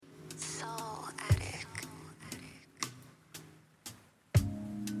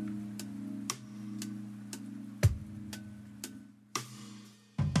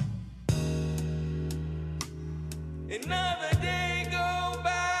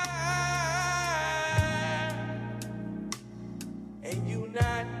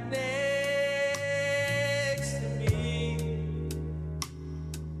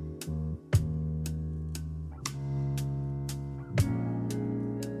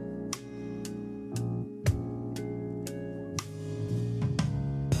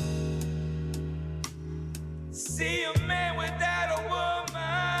see a man without a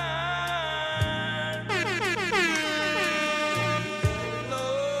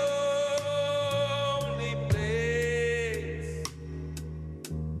lonely place.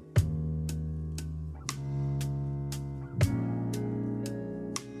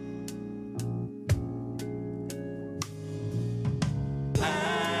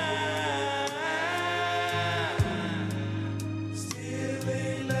 Still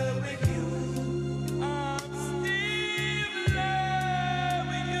in love with you. I'm still in love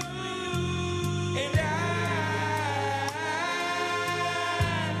with you. And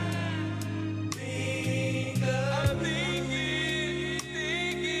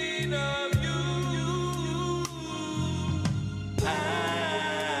thinking of you.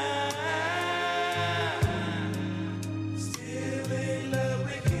 Still in love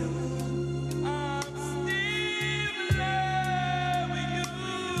with you. I'm still in love with you.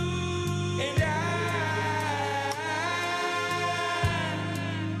 And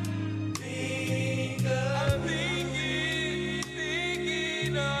thinking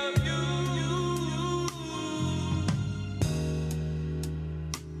of you.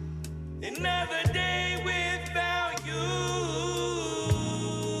 Another day without you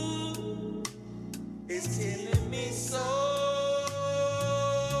is killing me softly.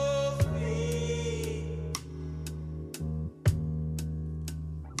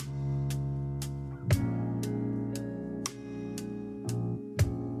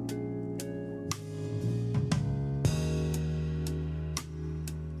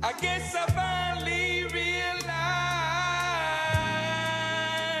 I guess I finally realized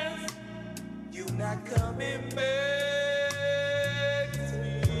you're not coming back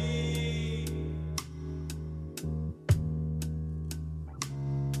to me.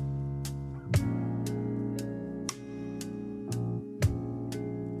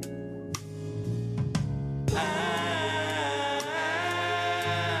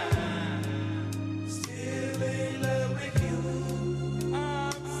 Still in love with you.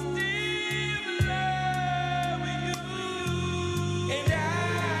 I'm still in love with you. And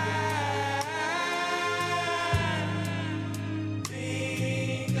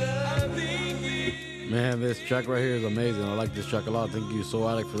Man, this track right here is amazing. I like this track a lot. Thank you so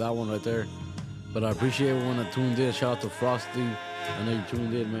Alec for that one right there. But I appreciate everyone that tuned in. Shout out to Frosty. I know you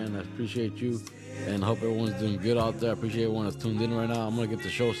tuned in, man. I appreciate you. And hope everyone's doing good out there. I appreciate everyone that's tuned in right now. I'm gonna get the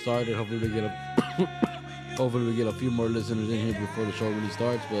show started. Hopefully we get a few more listeners in here before the show really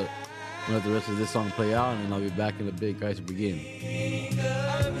starts. But I'm gonna let the rest of this song play out, and I'll be back in a bit, guys, to begin.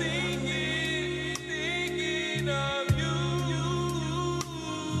 thinking of you.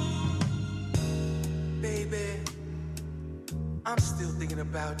 Baby, I'm still thinking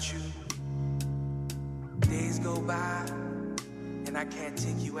about you. Days go by, and I can't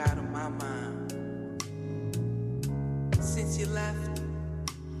take you out of my mind. Since you left,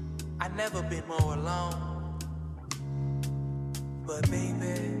 I've never been more alone. But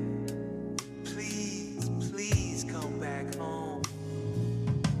baby, please, please come back home.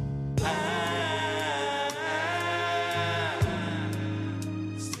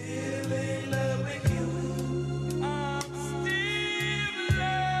 Still in love with you. I'm still in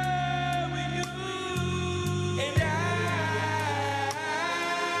love with you. And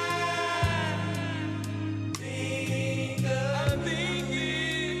thinking of you.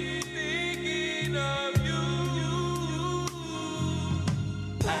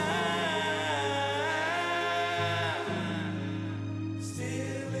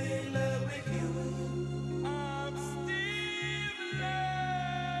 Still in love with you. I'm still in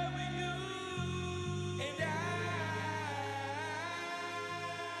love with you. And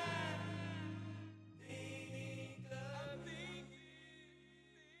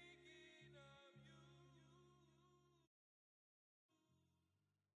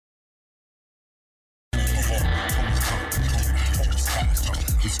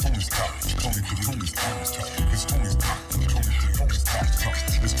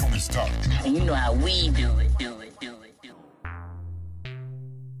And you know how we do it.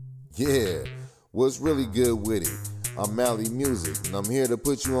 Yeah, what's really good with it? I'm Mally Music, and I'm here to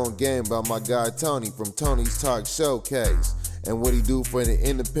put you on game by my guy Tony from Tony's Talk Showcase, and what he do for the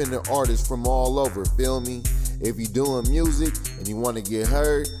independent artists from all over, feel me? If you doing music and you want to get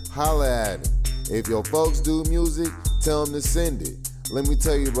heard, holla at him. If your folks do music, tell them to send it. Let me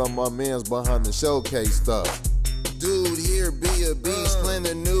tell you about my mans behind the showcase stuff. Dude, here be a beast, playing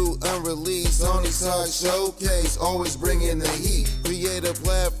the new unreleased Tony's Talk Showcase, always bringing the heat. Create a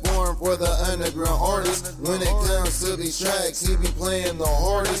platform born for the underground artist. When it comes to these tracks, he be playing the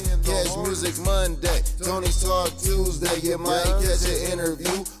hardest. Catch music Monday, Tony's Talk Tuesday. You might catch an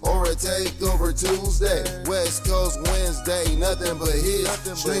interview or a takeover Tuesday. West Coast Wednesday, nothing but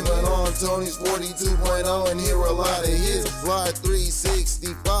hits. Streaming on Tony's 42.0 and hear a lot of hits.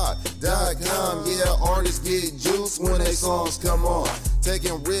 Fly365.com, yeah, artists get juice when they songs come on.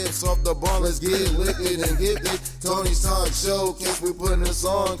 Taking rips off the bar, let's get liquid and gifted. Tony's Talk Showcase, we putting this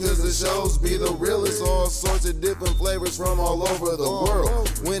on cause the shows be the realest. All sorts of different flavors from all over the world.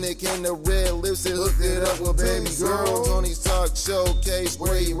 When it came to red lips, it hooked it up with baby girl. Tony's Talk Showcase,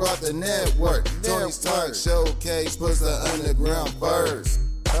 where he rock the network. Tony's Talk Showcase puts the underground first.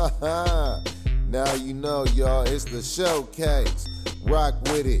 Now you know, y'all, it's the showcase. Rock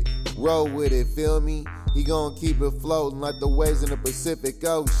with it, roll with it, feel me? He gon' keep it floating like the waves in the Pacific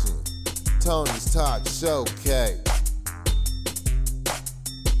Ocean. Tony's Talk Showcase.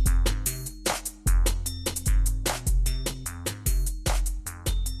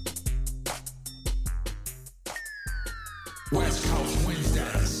 West Coast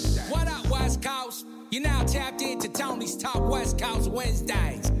Wednesdays. What up, West Coast? You're now tapped into Tony's Talk West Coast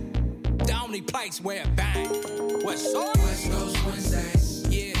Wednesdays. The only place where it bang. West Coast Wednesdays.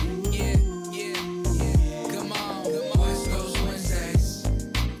 Yeah. Come on. West Coast Wednesdays.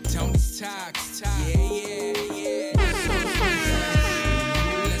 Tony's Talk. Yeah. West Coast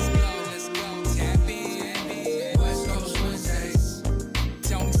Wednesdays. Let's go. Tap in. West Coast Wednesdays.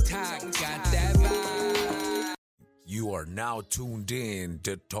 Tony's Talk. Got that vibe. You are now tuned in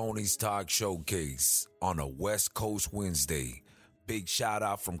to Tony's Talk Showcase on a West Coast Wednesday. Big shout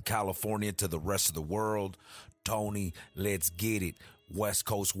out from California to the rest of the world. Tony, let's get it. West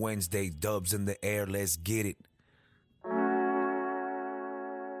Coast Wednesday, dubs in the air, let's get it.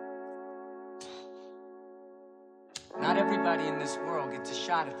 Not everybody in this world gets a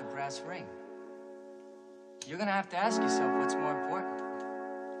shot at the brass ring. You're gonna have to ask yourself what's more important,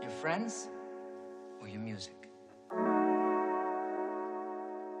 your friends or your music?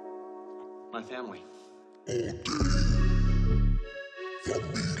 My family.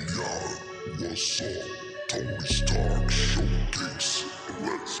 What's up? Tony's Talk Showcase.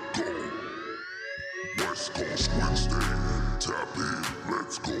 Let's go. West Coast Wednesday. Tap in.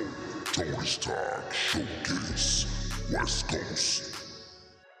 Let's go. Tony's Talk Showcase. West Coast.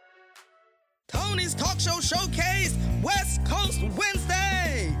 Tony's Talk Show Showcase. West Coast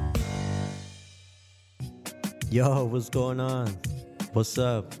Wednesday. Yo, what's going on? What's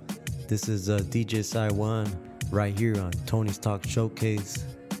up? This is DJ Sai1 right here on Tony's Talk Showcase.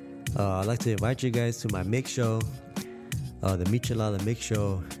 I'd like to invite you guys to my mix show, the Michelada Mix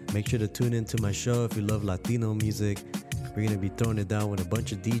Show. Make sure to tune into my show if you love Latino music. We're going to be throwing it down with a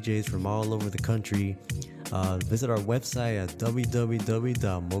bunch of DJs from all over the country. Visit our website at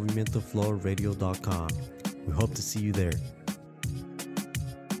www.movimentoflowradio.com. We hope to see you there.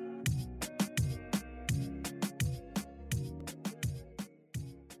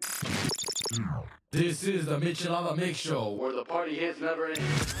 This is the Michelada Mix Show, where the party hits never end.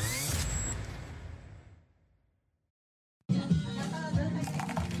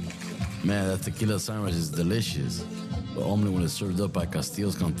 Man, that tequila sandwich is delicious, but only when it's served up by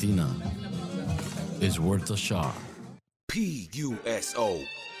Castillo's Cantina. It's worth a shot. PUSO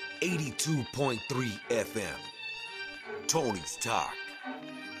 82.3 FM. Tony's Talk.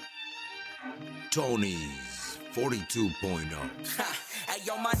 Tony's 42.0. Hey,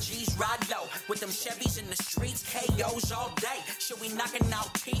 yo, my G's ride low with them Chevys in the streets, KOs all day. Should we knocking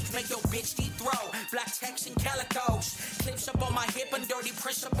out teeth, make your bitch deep throw. Black text and calicos, clips up on my hip and dirty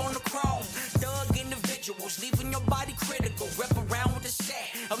prints up on the chrome. Thug individuals, leaving your body critical. Rep around with the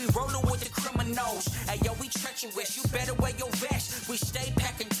set, and we rolling with the criminals. Hey, yo, we treacherous, you better wear your vest. We stay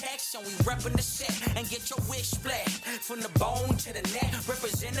packing texts and we repping the set and get your wish split. From the bone to the neck,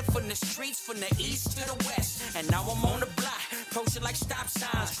 represented from the streets, from the east to the west. And now I'm on the block, posted like stop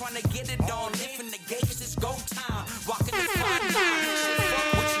signs, trying to get it on. Lifting the gates, it's go time. Walking the fine line. Shit,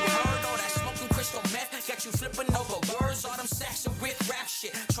 fuck what you heard, all that smoking crystal meth. Got you flipping over words, all them sacks and with rap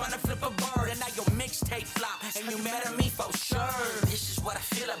shit. Trying to flip a bird, and now your mixtape flop. And you mad at me for sure. This is what I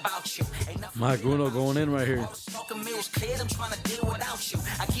feel about you. Mike Uno going in right here. Smoking mirrors cleared, I'm trying to deal without you.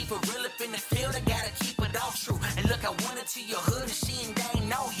 I keep it real up in the field, I gotta keep it all true. And look, I went into your hood and she and they ain't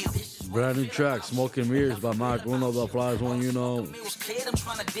know you. This is Brand new track, Smoke and Mirrors by Mike Uno, the flies one you know. It was clear I'm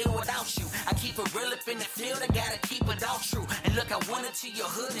trying to deal without you. I keep it real up in the field, I gotta keep it all true. And look, I went into your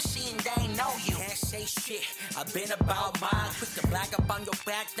hood and she and they ain't know you. Can't say shit, I've been about mine. Quick to black up on your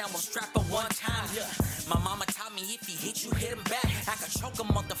back, now I'm strapped up one time. Yeah, my mama taught me if he hit you, hit him back. I can choke a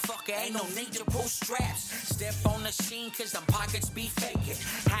motherfucker, ain't no need to pull straps. Step on the scene, cause them pockets be faking.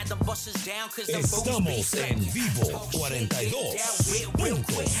 Had them busters down, cause them boots be Estamos en vivo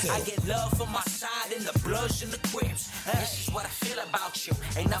 42.0. I get love for my side and the bloods and the crips. This is what I feel about you.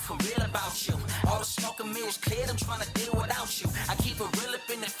 Ain't nothing real about you. All the smoke and mirrors cleared, I'm trying to deal without you. I keep it real up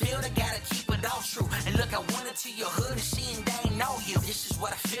in the field, I gotta keep it all true. And look, I went into your hood and see and they ain't know you. This is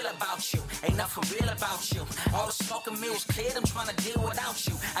what I feel about you. Ain't nothing real about you. All the smoke and mirrors cleared, I'm trying to deal without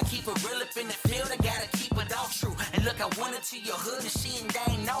you. I keep it real up in the field, I gotta keep it all true. And look, I went into your hood and see and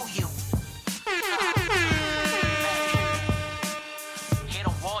they ain't know you. Hear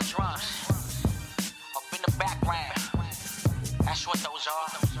the war drums up in the background. That's what those are.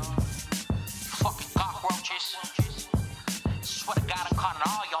 Fucking cockroaches. Swear to God, I'm calling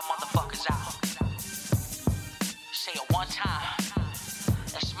all y'all motherfuckers out. Say it one time.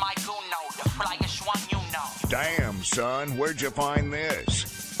 It's Mike Uno, the flyest one you know. Damn, son, where'd you find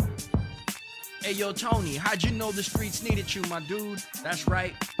this? Hey, yo, Tony, how'd you know the streets needed you, my dude? That's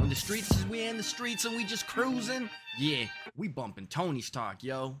right. When the streets is we in the streets and we just cruising, yeah, we bumping Tony's Talk,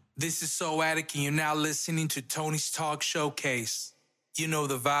 yo. This is So Attic, and you're now listening to Tony's Talk Showcase. You know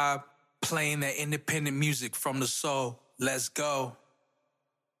the vibe, playing that independent music from the soul. Let's go.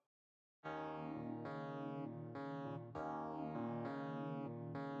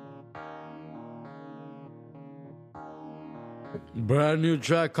 Brand new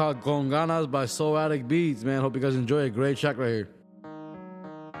track called Con Ganas by Soul Addict Beats, man. Hope you guys enjoy it. Great track right here.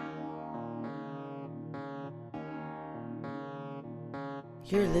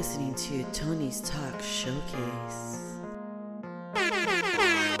 You're listening to Tony's Talk Showcase.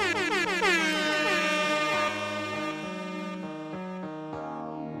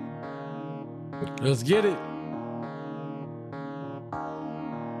 Let's get it.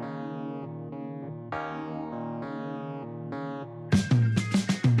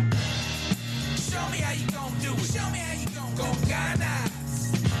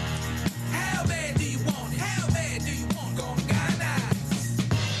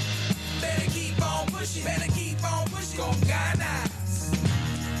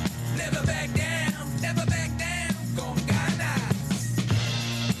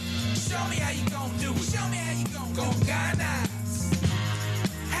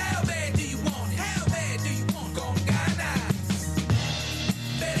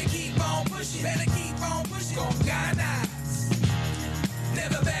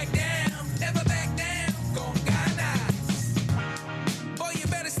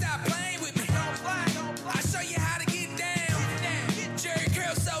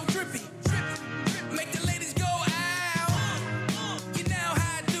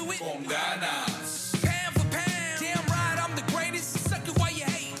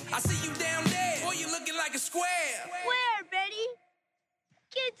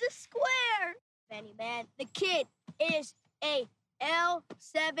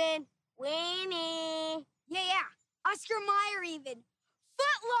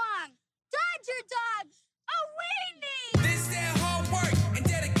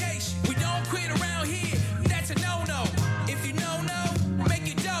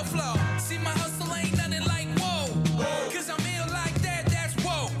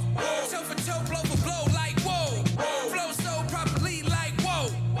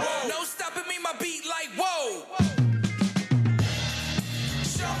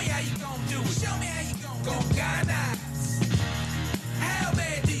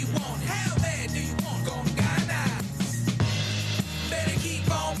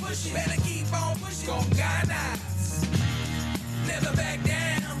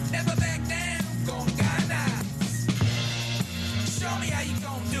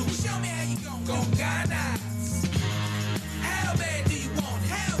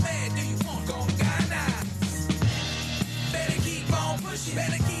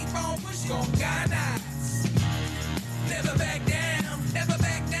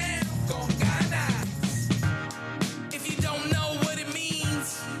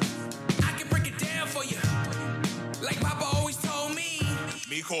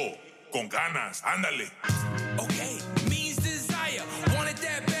 Con ganas, ándale. Okay, means desire. Wanted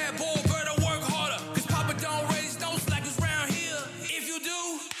that bad boy, better work harder. Cause Papa don't raise no slackers round here. If you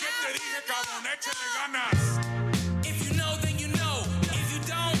do, ¿Qué te dije, cabrón? Échale ganas. If you know, then you know. If you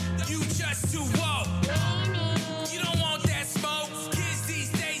don't, you just too woke. You don't want that smoke. Kids these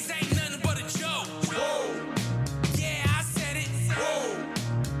days ain't none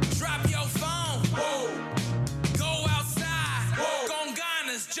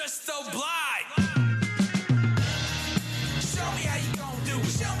do it?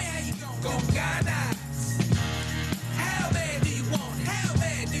 Show me how you gon' Ghana. How bad do you want it? How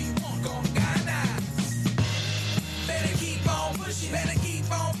bad do you want it? Gon' Ghana. Better keep on pushing. Better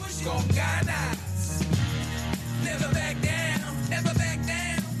keep on pushing. Gon' Ghana. Never back down. Never back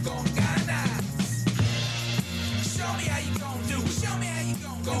down. Gon' Ghana. Show me how you gon' do it. Show me how you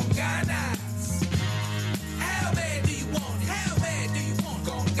gon' Ghana. How bad do you want it? How bad do you want it?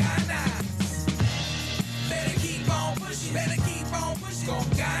 Gon' Ghana. Better keep on pushing. Better keep on pushing. Gon'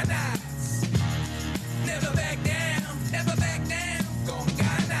 Ghana. Never back down. Never back down. Gon'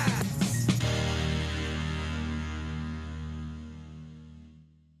 Ghana.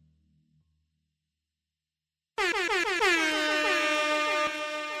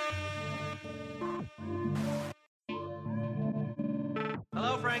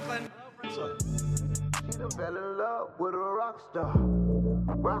 Hello, Franklin. What's up? She done fell in love with a rock star.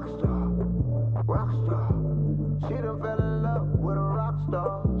 Rock star. Rock star. She done fell in love with a rock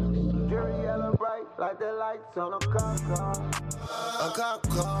star. Jury yellow bright like the lights on a cop car. A cop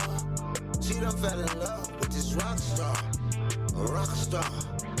car. She done fell in love with this rock star. A rock star.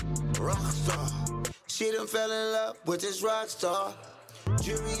 Rock star. She done fell in love with this rock star.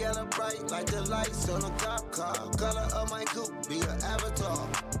 Jury yellow bright like the lights on a cop car. Color of my coupe be an avatar.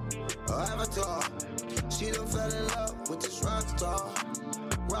 An avatar. She done fell in love with this rock star.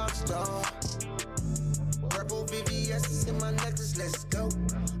 Rock star. Purple VVS in my necklace, let's go.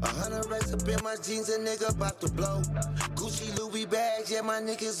 100 racks up in my jeans, a nigga about to blow. Gucci Louis bags, yeah, my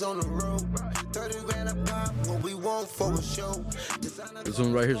niggas on the road. 30 grand a pop, what we want for a show. This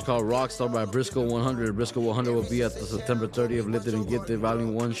one right here is called Rockstar by Briscoe 100. Briscoe 100 will be at the September 30th Lifted and Gifted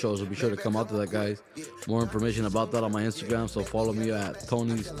Volume 1 show, so be sure to come out to that, guys. More information about that on my Instagram, so follow me at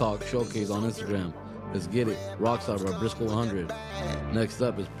Tony's Talk Showcase on Instagram. Let's get it. Rockstar by Briscoe 100. Next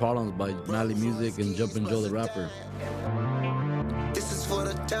up is Problems by Mally Music and Jumpin' Joe the Rapper. This is for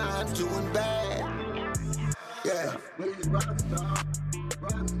the time doing bad. Yeah. Rockstar,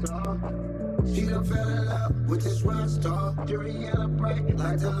 rockstar. She done fell in love with this rockstar. Jury yellow bright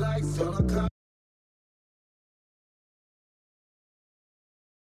like the lights on a car.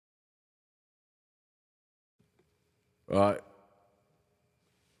 All right.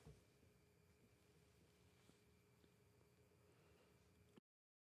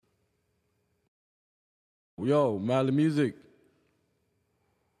 Yo, Mally Music.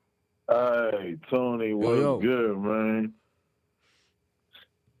 Hey, Tony, what's good, man?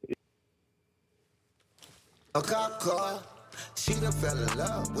 A cop car. She done fell in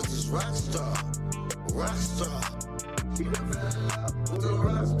love with this rock star. Rock star. She done fell in love with a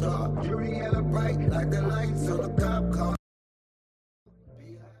rock star. Jury yellow bright like the lights on a cop car.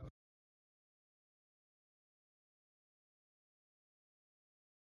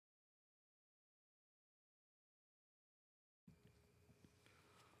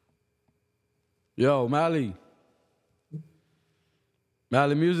 Yo, Mally.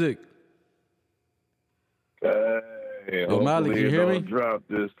 Mally Music. Hey, yo, Mally, can you hear me? Drop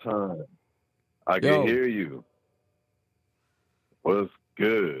this time. I can hear you. What's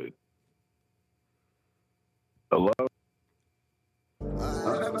good? Hello?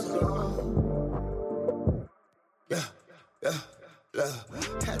 Yeah.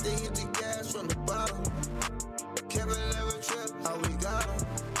 Had to hit the gas from the bottom. Kevin never trip, how we got him.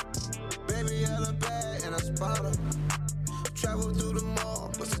 Baby yellow bad and I spot her. Travel through the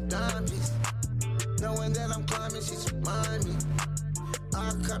mall, but some diamonds. Knowing that I'm climbing, she's remind me.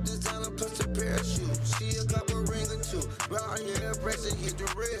 I cop designer plus a parachute. She a couple ring or two. Round here, bracelet hit the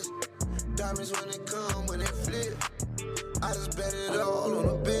wrist. Diamonds when it come, when it flip. I just bet it all on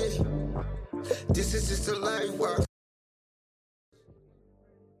a bid. This is just a life walk.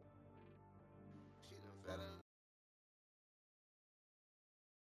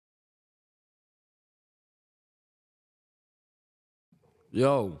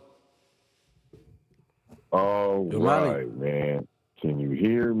 Yo. All right, man. Can you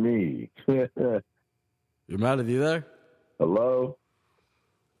hear me? You're mad at you there? Hello?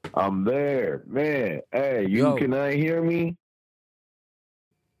 I'm there. Man, hey, can I hear me?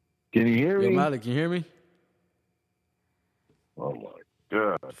 Can you hear me? Yo, Mally, can you hear me? Oh, my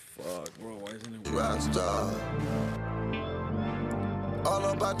God. Fuck, bro. Why isn't it Rockstar. All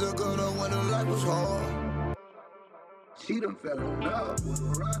about the good old when the life was hard. She done fell in love with a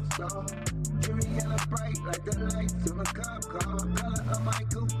rock star. Jury yellow bright like the lights on a cop car. Color of my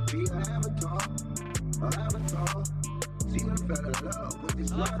coupe be an avatar. An avatar. She done fell in love with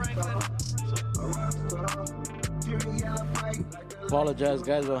this rock star. A rock star. Jury yellow bright like the Apologize,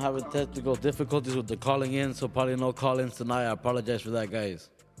 guys. I'm having technical difficulties with the calling in, so probably no call-ins tonight. I apologize for that, guys.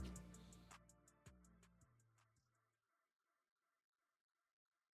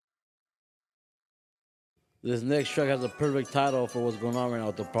 This next track has a perfect title for what's going on right now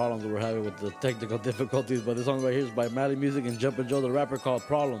with the problems that we're having with the technical difficulties. But this song right here is by Mally Music and Jumpin' Joe, the rapper, called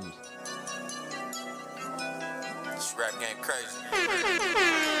Problems. This rap game crazy.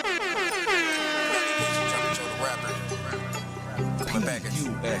 Jumpin' Joe, the rapper. Coming back at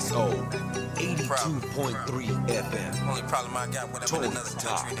USO 82.3 FM. Only problem I got when I'm in another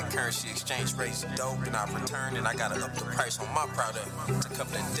country, the currency exchange rate's dope, and I return and I gotta up the price on my product to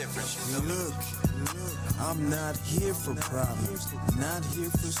cover that difference. Look, I'm not here for problems, not here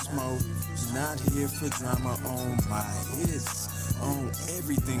for smoke, not here for drama on my hits, on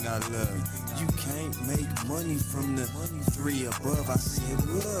everything I love. You can't make money from the three above. I said,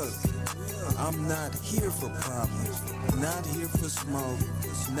 look, I'm not here for problems, not here for smoke,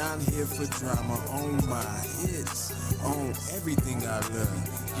 not here for drama on my hits, on everything I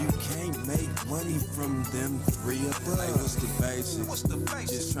love. You can't make money from them three above. Hey, what's the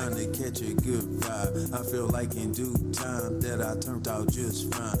basics? Just trying to catch a good vibe. I feel like in due time that I turned out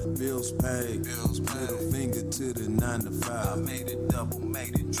just fine. Bills paid, middle finger to the 9 to 5. I made it double,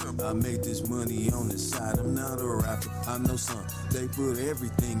 made it triple. I made this money on the side. I'm not a rapper, I know some. They put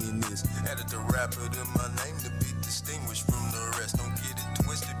everything in this. Added the rapper to my name to be distinguished from the rest. Don't get it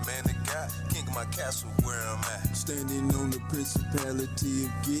twisted, man. The guy, king of my castle, where I'm at. Standing on the principality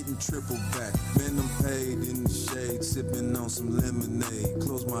of getting triple back. Man, I'm paid in the shade, sipping on some lemonade.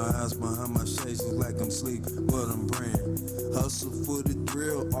 Close my eyes behind my shades, look like I'm sleep, but I'm praying. Hustle for the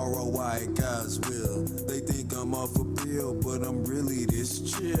thrill, ROI God's will. They think I'm off a pill, but I'm really this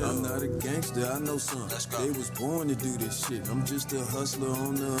chill. I'm not a gangster, I know some. They was born to do this shit. I'm just a hustler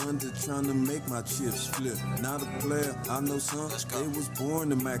on the under, trying to make my chips flip. Not a player, I know some. They was born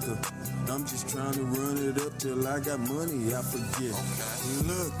to make a. I'm just trying to run it up till I got money, I forget.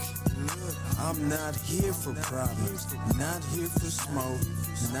 Look, I'm not here for problems, not here for smoke,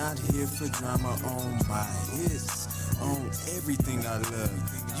 not here for drama on my hits, on everything I love.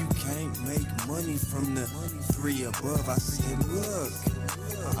 You can't make money from the three above. I said, look,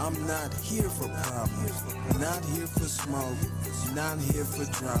 I'm not here for problems, not here for smoke, not here for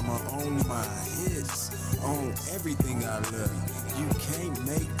drama on my hits, on everything I love. You can't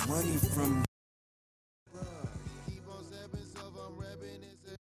make money from.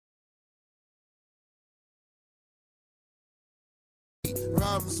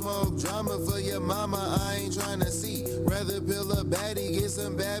 Problem, smoke, drama for your mama, I ain't tryna see. Rather pill a baddie, get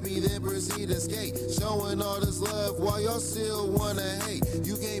some babby, then proceed to skate. Showing all this love while y'all still wanna hate.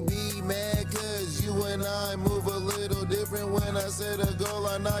 You can't be mad cause you and I move a little different. When I set a goal,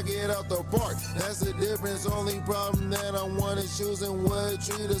 I knock it out the park. That's the difference, only problem that I want is choosing what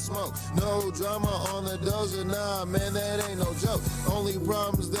tree to smoke. No drama on the doja, nah man, that ain't no joke. Only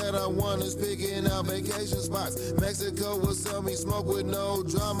problems that I want is picking out vacation spots. Mexico will sell me smoke with no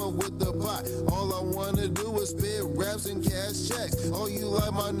drama with the pot. All I wanna do is spit raps and cash checks. Oh, you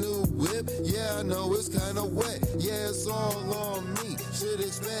like my new whip? Yeah, I know it's kinda wet. Yeah, it's all on me. Should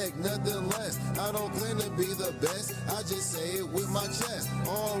expect nothing less. I don't claim to be the best. I just say it with my chest.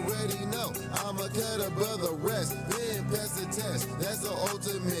 Already know I'm a cut above the rest. Been past the test. That's the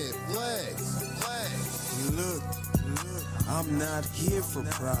ultimate flex. Look, I'm not here for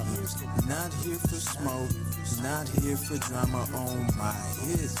problems, not here for smoke, not here for drama on my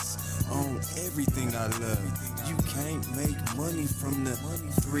hits, on everything I love. You can't make money from the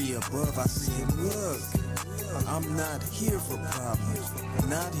three above. I said, look, I'm not here for problems,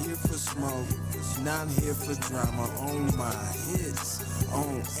 not here for smoke, not here for drama on my hits,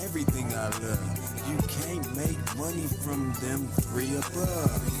 on everything I love. You can't make money from them three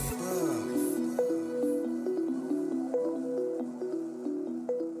above.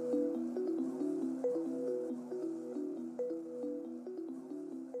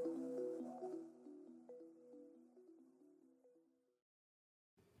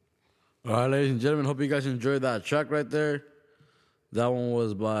 All right, ladies and gentlemen, hope you guys enjoyed that track right there. That one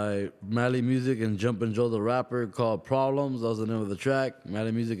was by Mally Music and Jumpin' Joe the Rapper, called Problems. That was the name of the track,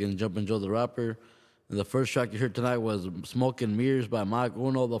 Mally Music and Jumpin' Joe the Rapper. And the first track you heard tonight was Smoke and Mirrors by Mike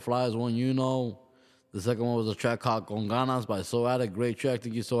Uno, The Flies One You Know. The second one was a track called Con Ganas by So Addict. Great track.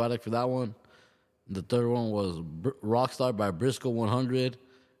 Thank you, So Addict, for that one. And the third one was Rockstar by Briscoe 100.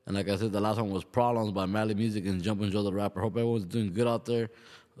 And like I said, the last one was Problems by Mally Music and Jumpin' Joe the Rapper. Hope everyone's doing good out there.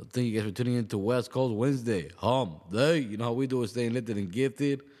 Thank you guys for tuning in to West Coast Wednesday. Day. You know how we do it, staying lifted and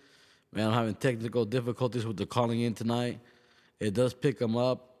gifted. Man, I'm having technical difficulties with the calling in tonight. It does pick them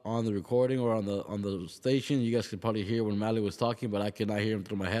up on the recording or on the station. You guys can probably hear when Mally was talking, but I cannot hear him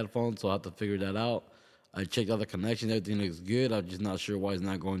through my headphones, so I have to figure that out. I checked out the connection. Everything looks good. I'm just not sure why it's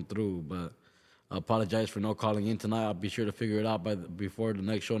not going through, but I apologize for no calling in tonight. I'll be sure to figure it out before the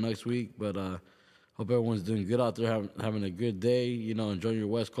next show next week, but Hope everyone's doing good out there, having a good day, enjoying your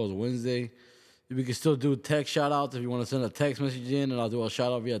West Coast Wednesday. If you can still do text shout-outs, if you want to send a text message in, and I'll do a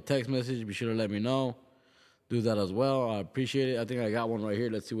shout-out via text message, be sure to let me know. Do that as well. I appreciate it. I think I got one right here.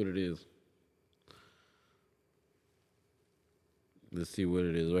 Let's see what it is. Let's see what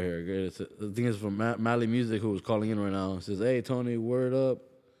it is right here. I think it's from Mally Music, who was calling in right now. It says, hey, Tony, word up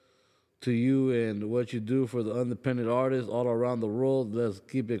to you and what you do for the independent artists all around the world. Let's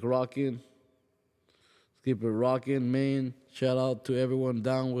keep it rocking. Let's keep it rocking, man. Shout out to everyone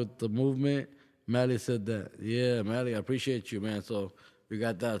down with the movement. Mally said that. Yeah, Mally, I appreciate you, man. So we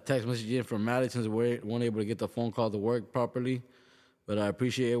got that text message in from Mally since we weren't able to get the phone call to work properly. But I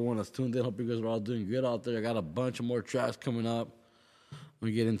appreciate everyone that's tuned in. Hope you guys are all doing good out there. I got a bunch of more tracks coming up.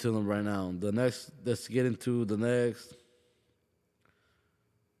 We get into them right now. Let's get into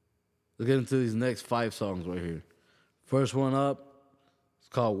these next 5 songs right here. First one up, it's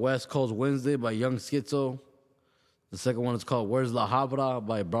called West Coast Wednesday by Young Schizo. The second one is called Where's La Habra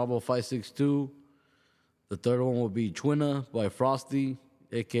by Bravo 562. The third one will be Twinna by Frosty,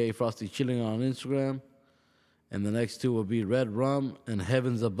 a.k.a. Frosty Chilling on Instagram. And the next 2 will be Red Rum and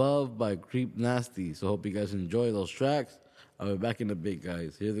Heavens Above by Creep Nasty. So hope you guys enjoy those tracks. I'll be back in a bit,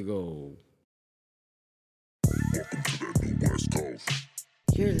 guys. Here they go. Welcome to that new West Coast.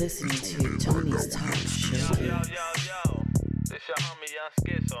 You're listening to Tony's Talk Show. Yo. This your homie Young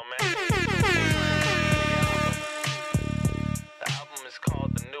Schizo, man. The album is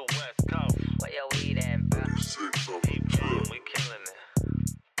called The New West Coast. Where your weed at, bro? Keep going, we killing it.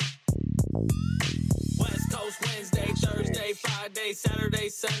 West Coast Wednesday, Thursday, Friday, Saturday,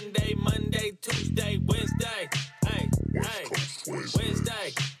 Sunday, Monday, Tuesday, Wednesday. Hey.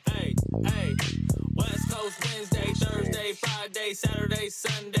 Wednesday, hey. West Coast Wednesday, Thursday, Friday, Saturday,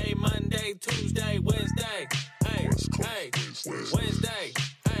 Sunday, Monday, Tuesday, Wednesday. Hey. Wednesday,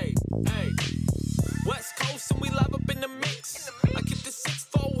 hey. West Coast and we live up in the mix. I keep the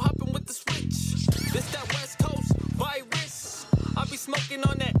 6-4 hopping with the switch. This that West Coast virus. I be smoking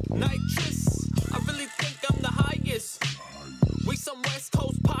on that nitrous. I really think I'm the highest. We some West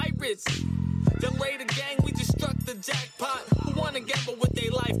Coast pirates. Young Raider gang, we just struck the jackpot. Who wanna gamble with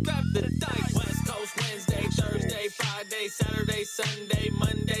their life? Grab the dice. West Coast Wednesday, Thursday, Friday, Saturday, Sunday,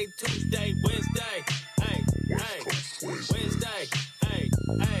 Monday, Tuesday, Wednesday. Hey. Wednesday, hey.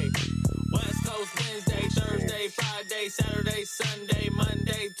 West Coast Wednesday, Thursday, Friday, Saturday, Sunday,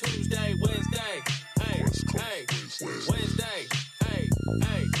 Monday, Tuesday, Wednesday. Hey. Wednesday, hey.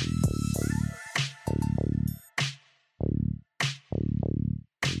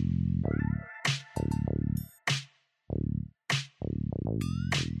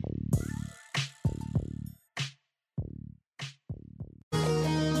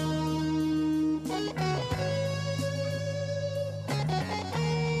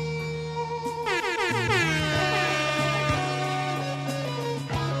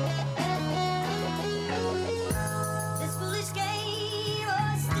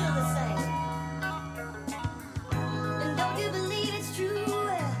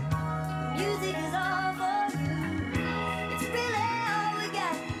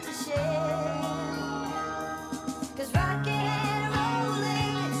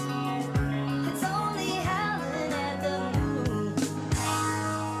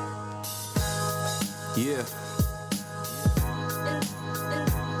 Yeah.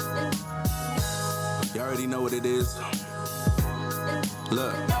 You already know what it is.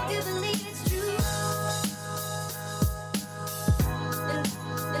 Look.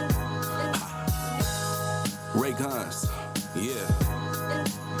 Ray Guns. Yeah.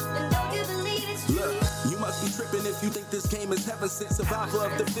 Look, you must be tripping if you think this game is heaven sent. Survival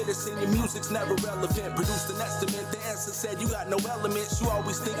of the fittest and your music's never relevant. Produced an estimate, the answer said you got no elements. You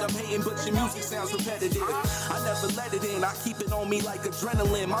always think I'm hating, but your music sounds repetitive. I never let it in, I keep it on me like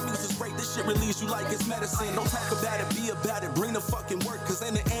adrenaline. My music's great, this shit relieves you like it's medicine. Don't talk about it, be about it, bring the fucking work. Cause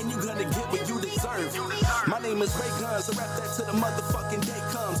in the end, you gonna get what you deserve. My name is Ray Guns, I rap that till the motherfucking day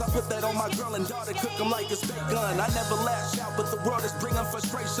comes. I put that on my girl and daughter, cook them like it's bacon. I never lash out, but the world is bringing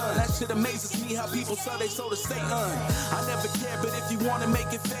frustration. That shit amazes me how people sell they soul to Satan. I never care, but if you wanna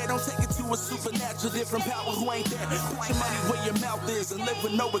make it fair, don't take it to a supernatural different power who ain't there. Put your money where your mouth is and live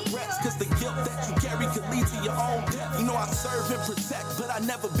with no regrets. Cause the guilt that you carry could lead to your own death. You know I serve and protect, but I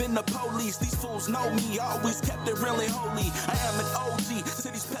never been the police. These fools know me, I always kept it real and holy. I am an OG to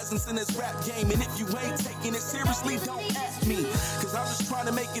these peasants in this rap game. And if you ain't taking it seriously, don't ask me. Cause I'm just trying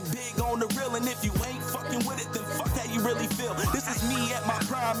to make it big on the real. And if you ain't fucking with it, then fuck how you really feel. This is me at my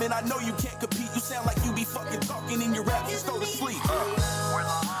prime, and I know you can't compete. You sound like you be fucking talking in your rap, just go to sleep.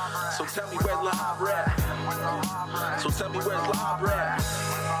 So tell me where's La Habra at? So tell me where's La Habra at?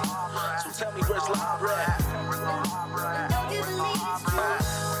 So tell me where's La Habra at?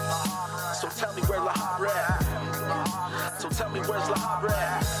 So tell me where's La Habra at? So tell me where's La Habra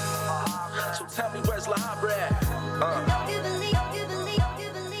at? So tell me where's La Habra at?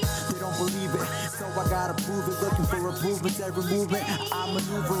 They don't believe it, so I gotta prove it. Looking for improvements, every movement I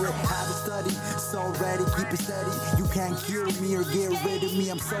maneuver it. How to study, so ready, keep it steady. You can't cure me or get rid of me.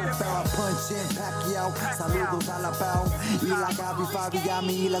 I'm so fair, I punch in, Pacquiao. Saludos a la pao. Y la Gabi, Fabi, got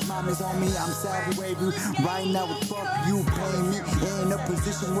me. Y las mames on me. I'm savvy, wavy. Right now, what the fuck you paying me? In a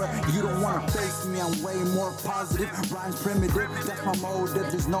position where you don't wanna face me. I'm way more positive. Rhymes primitive, that's my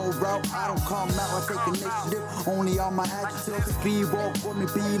motive. There's no route, I don't come out. I take initiative, only on my adjectives. Vivo por mi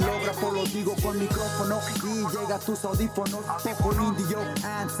pilo, grafo lo digo con micrófono. Y llega a tus audífonos, poco indio.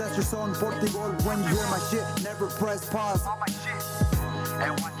 Ancestors son Portugal. When you hear my shit, never press pause. All my shit,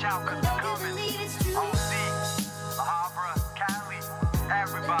 and watch out 'cause we're coming. OC, La Habra, Cali,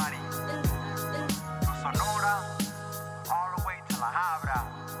 everybody. From Sonora, all the way to La Habra.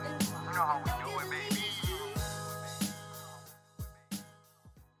 You know how we do it, baby.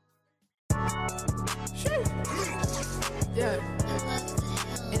 Yeah.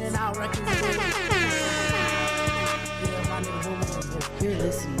 In and out records. You're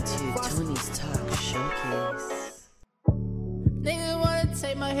listening to Tony's Talk Showcase. Niggas wanna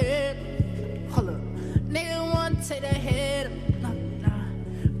take my head. Hold up. Niggas wanna take that head. Nah.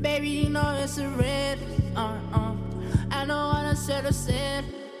 Baby, you know it's a red. I don't wanna set a set.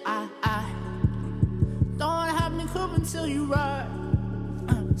 I don't wanna have me coop until you ride.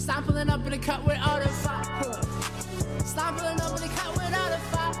 Stop pulling up in the cut with all the fire. Stop pulling up in the cut with all the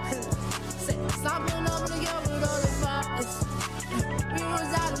fire. Stop pulling up in the cut with all the fire. We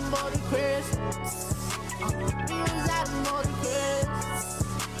was out in Motor Chris. We was out in Motor Chris.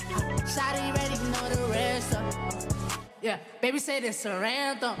 Shotty ready to know the rest. Yeah, baby say this a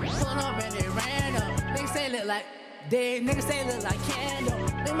random. Pulling up and it random. Niggas say look like dead. Niggas say look like candle.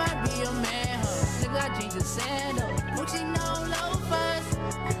 They might be a man, huh? Nigga got jeans and sandal. Gucci no loafers.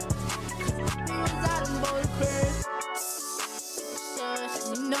 We was out in Motor Chris.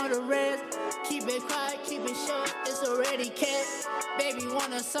 You know the rest. Keep it quiet, keep it short, it's already cat. Baby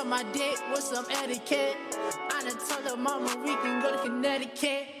wanna suck my dick with some etiquette. I done told her mama we can go to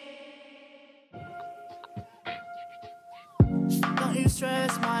Connecticut. Don't you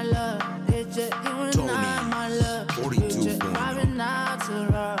stress my love, it's just you and Tony, I, my love. 42 You just vibing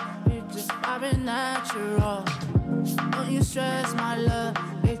natural, you just vibing natural. Don't you stress my love,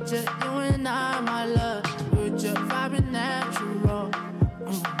 it's just you and I, my love. You just vibing natural.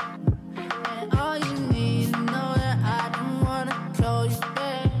 And all you need to know that I don't wanna call you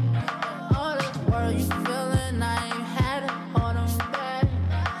back. All the world you feeling, I ain't had to hold on back.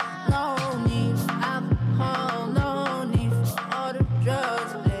 No need for alcohol, no need for all the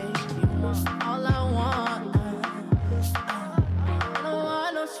drugs, baby. You want all I want. I don't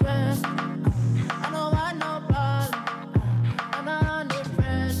want no stress. I don't want no problem. I'm not under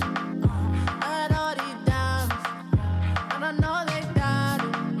pressure. I had all these diamonds, and I know they got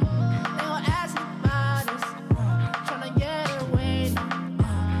it. They gon' ask me about this, tryna get away.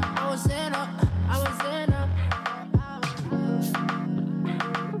 I was in a.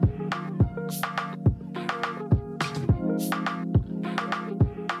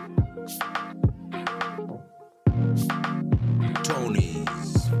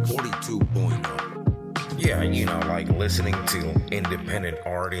 Tony's 42.0. Yeah, you know, like listening to independent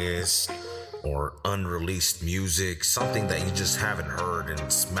artists or unreleased music, something that you just haven't heard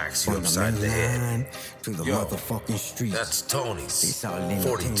and smacks you upside the head. To the Yo, motherfucking streets. That's Tony's It's all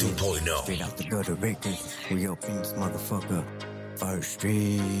 42.0. Straight out the gutter records. We up in this motherfucker. First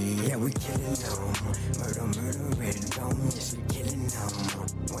Street. Yeah, we killing them. Murder, murder, red and rum. Yes, we killing them.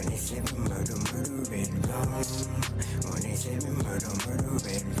 27 murder, murder, red and rum. 27 murder, murder,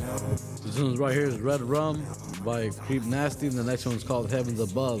 red and rum. This one's right here is Red Rum by Creep Nasty, and the next one's called Heavens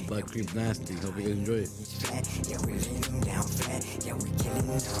Above by Creep Nasty. Hope you guys enjoy it. Yeah, we laying them down flat. Yeah, we killing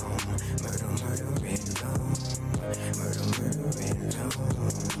them. Murder, murder, red and rum. Murder, murder, red and rum.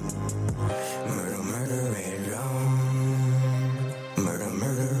 Murder, murder, red rum. Murder,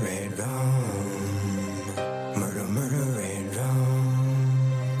 murder, red rum. Murder, murder, red rum.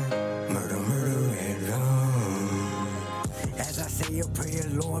 Murder, murder, red rum. As I say a prayer,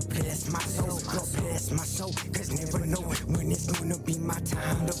 Lord, bless my soul. Lord, bless my soul. Cause never know when it's gonna be my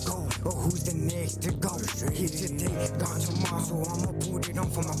time to go. Or who's the next to go. Here today, gone tomorrow. So I'ma put it on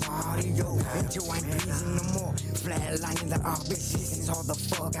for my body, yo. Until I ain't breathing no more. Flatlining the opposition is all the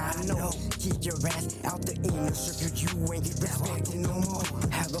fuck I know. Keep your ass out the inner circle. You ain't get respected no more.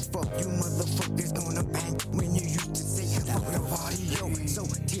 How the fuck you motherfuckers gonna bang when you used to say fuck the party, yo. So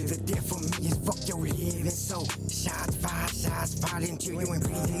till the death of me till you ain't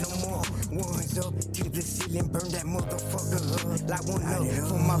breathing no more. One's up to the ceiling, burn that motherfucker up. Like one up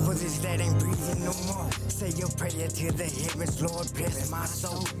for my brothers that ain't breathing no more. Say your prayer to the heavens, Lord bless my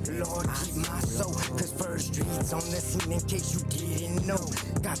soul. Lord keep my soul. Cause First Street's on the scene in case you didn't know.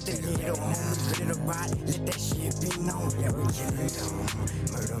 Got the little homies ready to ride, let that shit be known. Yeah, we killing them.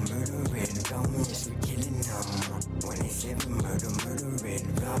 Murder, murder, red rum. Yes, we killing them. 187 murder, murder, red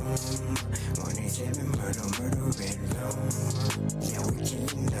rum. 187 murder, murder, red rum. Yeah, we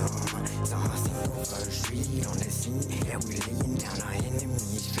killing them. So I single First Street on the scene. Yeah, we laying down our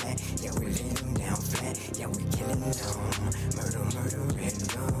enemies flat. Yeah, we laying them down flat. Yeah, we killing them. Murder, murder, red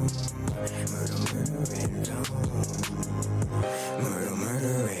rum. Murder, murder, red rum. Murder,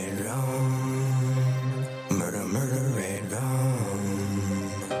 murder, red rum. Murder, murder, red rum.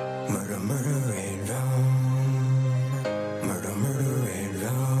 Murder, murder, red rum. Murder, murder, red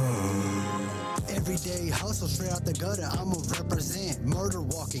rum. Everyday hustle straight out the gutter, I'ma represent. Murder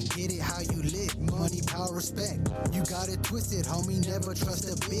walking, get it how you live. Money, power, respect. You got it twisted, homie, never trust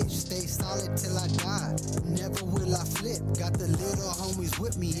a bitch. Stay solid till I die, never will I flip. Got the little homies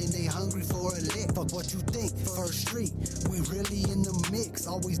with me and they hungry for a lick. Fuck what you think, First Street, we really in the mix.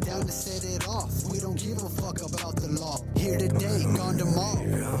 Always down to set it off, we don't give a fuck about the law. Here today, gone tomorrow.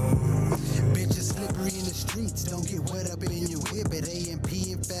 Bitches slippery in the streets, don't get wet up in your hip at AMP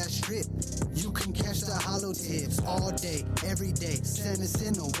and Fast Strip. You can catch the hollow tips all day, every day. Send us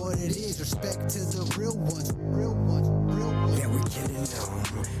in on what it is. Respect to the real ones, real ones, real ones. Yeah, we killing them.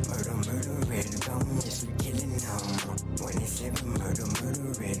 Murder, murder, red rum. Yes, we killing them. 187 murder, murder,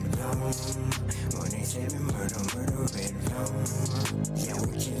 red rum. 187 murder, murder, red rum. Yeah,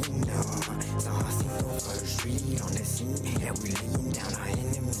 we killing them. So I single First Street on the scene. Yeah, we laying down our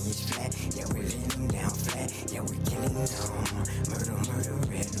enemies flat. Yeah, we laying them down flat. Yeah, we killing them. Murder, murder,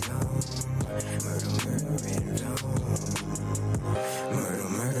 red rum. Murder, murder, red rum. Murder,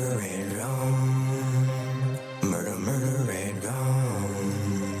 murder, red rum. Murder, murder, red rum.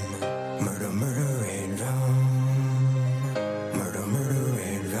 Murder, murder, red rum. Murder, murder,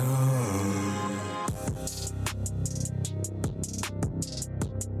 red rum.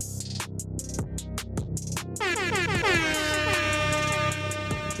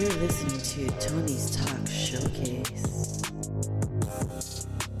 You're listening to Tony's Talk Showcase.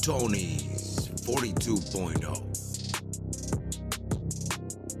 Tony's 42.0.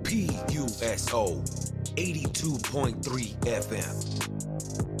 PUSO 82.3 FM.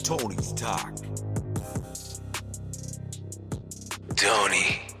 Tony's Talk. Tony.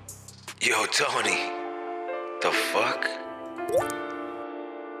 Yo, Tony. The fuck?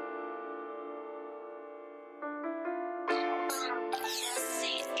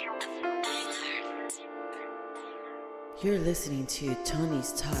 You're listening to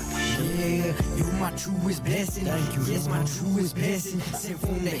Tony's Talk Show. Yeah, you my truest blessing. Thank you. Yes, my truest blessing. Sent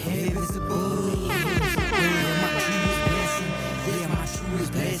from the heavens above. Yeah, my truest blessing. Yeah, my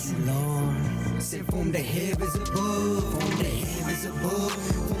truest blessing, Lord. Sent from the heavens above. From the heavens above.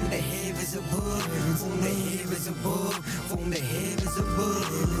 From the heavens above. From the heavens above. From the heavens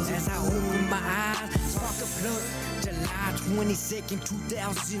above. As I open my eyes, spark a plug. July 22nd,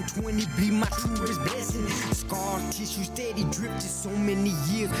 2020 be my truest blessing. Scar tissue steady drifted so many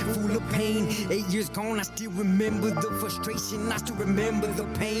years, full of pain. 8 years gone, I still remember the frustration. I still remember the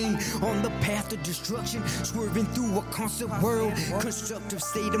pain on the path of destruction, swerving through a constant world. Constructive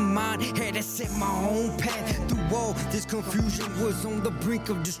state of mind, had to set my own path through all this confusion. Was on the brink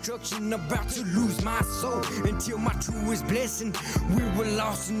of destruction, about to lose my soul. Until my truest blessing, we were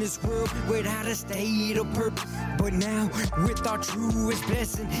lost in this world without a state of purpose. But now, with our truest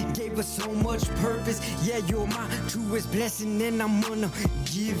blessing, gave us so much purpose. Yeah, you're my truest blessing, and I'm gonna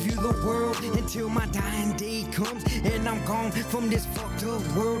give you the world until my dying day comes, and I'm gone from this fucked up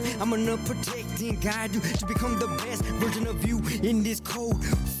world. I'm gonna protect and guide you to become the best version of you in this cold,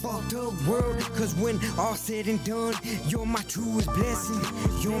 fucked up world. Cause when all said and done, you're my truest blessing.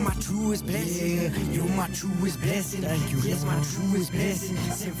 You're my truest blessing. Yeah, you're my truest blessing. Thank you. Yes, my truest blessing,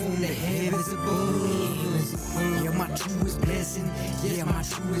 sent from the heavens above. You're my truest blessing. Yeah, my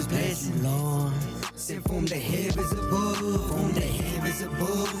truest blessing, Lord. Sent from the heavens above. From the heavens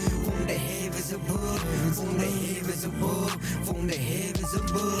above. From the heavens above. From the heavens above. From the heavens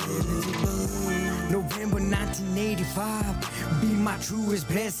above. November 1985, be my truest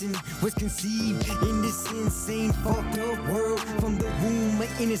blessing. Was conceived in this insane, fucked up world. From the womb, my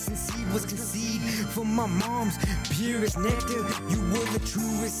innocent seed was conceived from my mom's purest nectar. You were the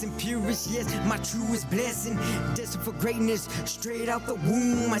truest and purest, yes, my truest blessing. Destined for greatness, straight out the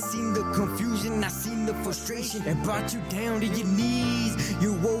womb. I seen the confusion, I seen the frustration that brought you down to your knees.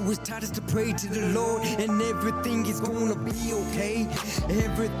 You always taught us to pray to the Lord, and everything is gonna be okay.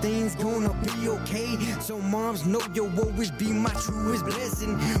 Everything's gonna be okay. So moms, know you'll always be my truest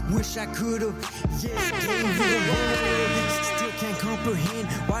blessing. Wish I could've, yes, gave you the world. Still can't comprehend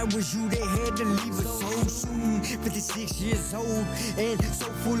why was you that had to leave us so soon. 56 years old and so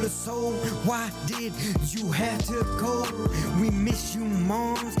full of soul. Why did you have to go? We miss you,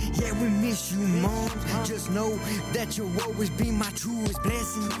 moms. Yeah, we miss you, moms. Just know that you'll always be my truest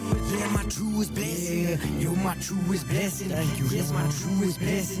blessing. Yeah, my truest blessing. Yeah, you're my truest blessing. Thank you. Yes, my truest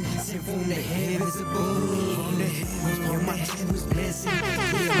blessing. Sent from the heavens above. From the heavens, you're my truest blessing. Yeah, my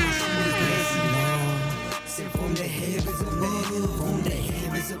truest blessing, Lord. Sent from the heavens above. From the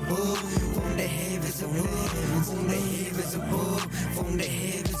heavens above. From the heavens above. From the heavens above. From the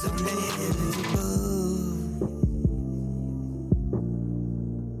heavens above.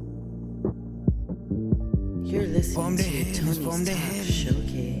 You're listening to Tony's Talk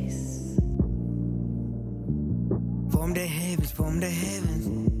Showcase. From the heavens, from the heavens.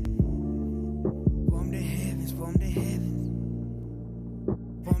 From the heavens, from the heavens.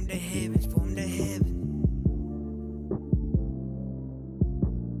 From the heavens, from the heavens.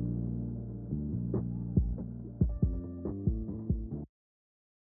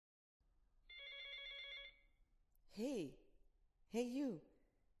 Hey you.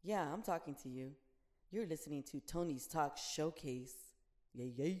 Yeah, I'm talking to you. You're listening to Tony's Talk Showcase.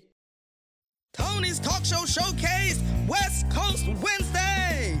 Yay. Tony's Talk Show Showcase, West Coast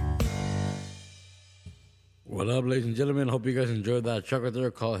Wednesday. What up, ladies and gentlemen? Hope you guys enjoyed that track right there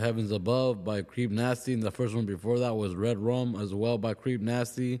called Heavens Above by Creep Nasty. And the first one before that was Red Rum as well by Creep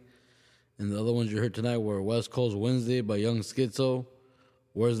Nasty. And the other ones you heard tonight were West Coast Wednesday by Young Schizo.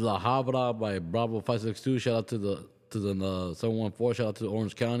 Where's La Habra by Bravo 562. Shout out to the 714. Shout out to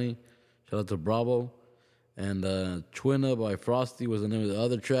Orange County. Shout out to Bravo. And Twinna by Frosty was the name of the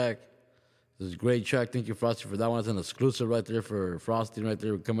other track. This is a great track. Thank you, Frosty, for that one. It's an exclusive right there for Frosty right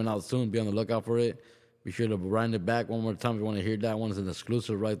there. Coming out soon. Be on the lookout for it. Be sure to wind it back one more time if you want to hear that one. It's an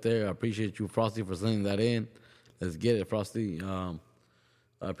exclusive right there. I appreciate you, Frosty, for sending that in. Let's get it, Frosty. I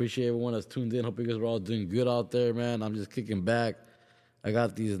appreciate everyone that's tuned in. Hope you guys are all doing good out there, man. I'm just kicking back. I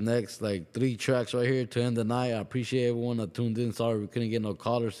got these next 3 tracks right here to end the night. I appreciate everyone that tuned in. Sorry we couldn't get no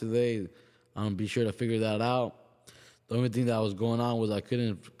callers today. Be sure to figure that out. The only thing that was going on was I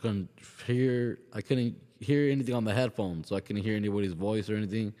couldn't hear anything on the headphones, so I couldn't hear anybody's voice or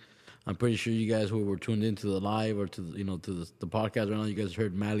anything. I'm pretty sure you guys who were tuned into the live or to the podcast right now, you guys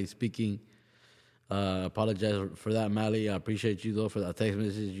heard Mally speaking. Apologize for that, Mally. I appreciate you though for that text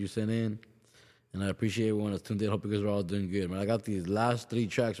message you sent in. And I appreciate everyone that's tuned in. Hope you guys are all doing good, man. I got these last 3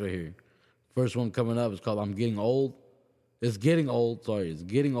 tracks right here. First one coming up is called I'm Getting Old. It's Getting Old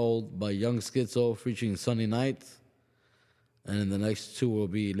by Young Schizo featuring Sunny Nights. And then the next 2 will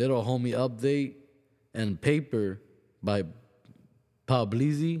be Little Homie Update and Paper by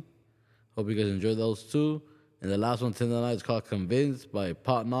Pablizzi. Hope you guys enjoy those 2. And the last one tonight is called Convinced by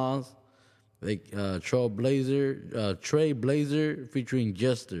Pot Nas. Trey Blazer featuring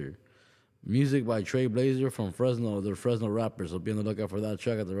Jester. Music by Trey Blazer from Fresno. They're Fresno rappers, so be on the lookout for that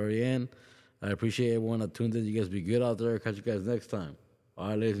track at the very end. I appreciate everyone that tuned in. You guys be good out there. Catch you guys next time. All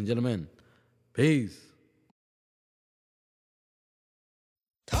right, ladies and gentlemen. Peace.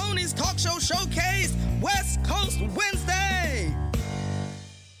 Tony's Talk Show Showcase, West Coast Wednesday.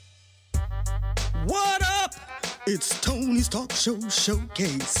 What up? It's Tony's Talk Show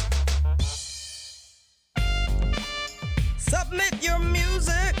Showcase. Submit your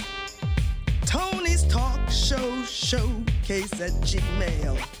music. Tony's Talk Show Showcase at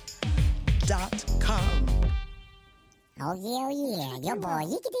gmail.com. Oh yeah, your boy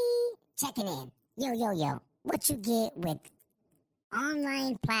Yickety checking in. Yo. What you get with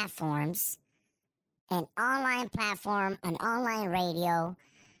online platforms, an online platform, an online radio,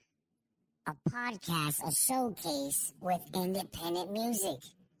 a podcast, a showcase with independent music.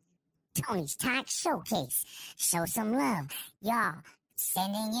 Tony's Talk Showcase. Show some love. Y'all,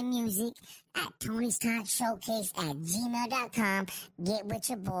 send in your music at Tony's Talk Showcase at gmail.com. Get with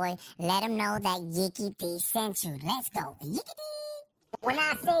your boy. Let him know that Yicky D sent you. Let's go. Yicky D. When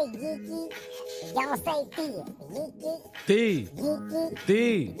I say Yicky, y'all say D.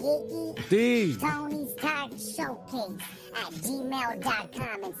 Yicky. Tony's Talk Showcase at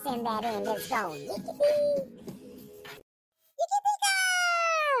gmail.com and send that in. Let's go. Yicky D.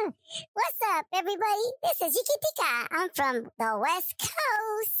 What's up, everybody? This is Yikitika. I'm from the West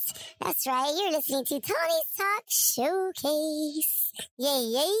Coast. That's right. You're listening to Tony's Talk Showcase.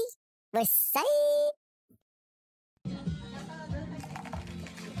 Yay. What's up?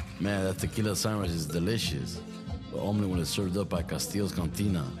 Man, that tequila sandwich is delicious, but only when it's served up by Castillo's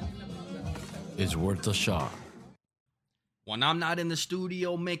Cantina. is worth a shot. When I'm not in the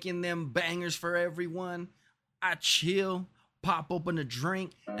studio making them bangers for everyone, I chill, pop open a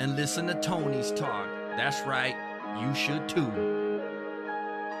drink, and listen to Tony's talk. That's right, you should too.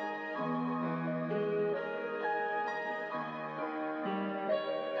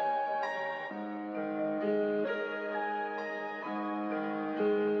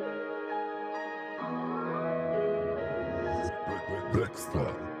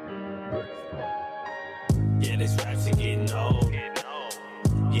 Yeah, this rap shit getting old.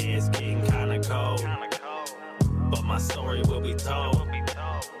 Yeah, it's getting kinda cold. But my story will be told.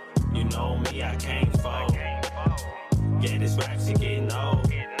 You know me, I can't fold. Yeah, this rap shit getting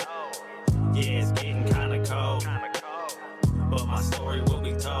old. Yeah, it's getting kinda cold. But my story will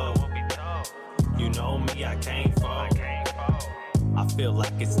be told. You know me, I can't fold. I feel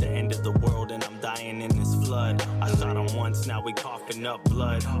like it's the end of the world and I'm dying in this flood. I shot him once, now we coughing up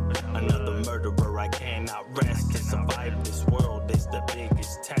blood. Another murderer, I cannot rest. To survive this world is the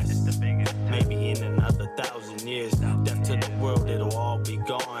biggest test. Maybe in another 1,000 years, death to the world, it'll all be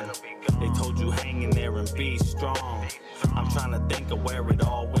gone. They told you hang in there and be strong. I'm trying to think of where it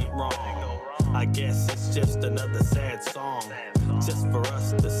all went wrong. I guess it's just another sad song, just for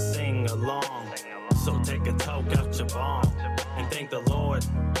us to sing along. So take a toke out your bomb, and thank the Lord,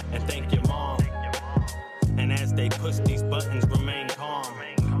 and thank your mom. And as they push these buttons, remain calm.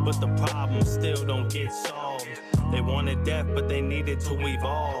 But the problems still don't get solved. They wanted death, but they needed to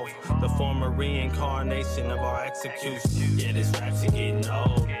evolve. The former reincarnation of our execution. Yeah, this rap shit getting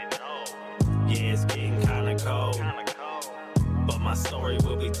old. Yeah, it's getting kinda cold. But my story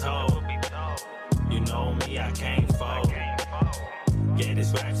will be told. You know me, I can't fold. Yeah,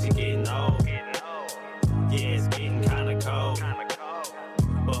 this rap shit getting old. Yeah, it's getting kinda cold.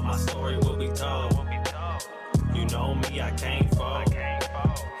 But my story will be told. You know me, I can't fold.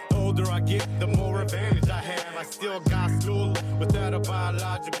 The older I get, the more advantage I have. I still got school without a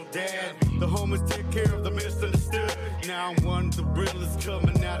biological dad. The homies take care of the misunderstood. Now I'm one of the realest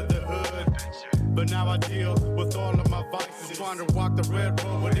coming out of the hood. But now I deal with all of my vices. Trying to walk the red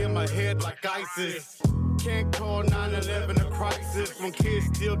road within my head like ISIS. Can't call 9/11 a crisis when kids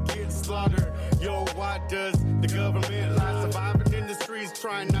still get slaughtered. Yo, why does the government lie? Surviving in the streets,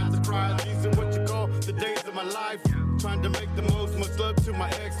 trying not to cry. These are what you call the days of my life. Trying to make the most, much love to my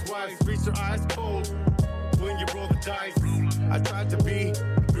ex-wife. Reach your eyes cold when you roll the dice. I tried to be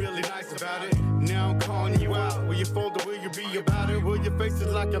really nice about it. Now I'm calling you out. Will you fold or will you be about it? Will your face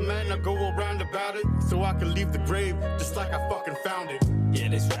is like a man, I go around about it, so I can leave the grave just like I fucking found it. Yeah,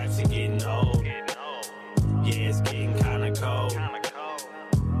 this rap shit getting old. Yeah, it's getting kinda cold.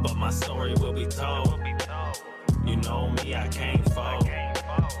 But my story will be told. You know me, I can't fold.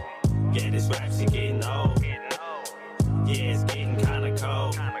 Yeah, this rap shit getting old. Yeah, it's getting kinda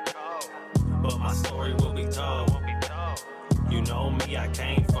cold. But my story will be told. You know me, I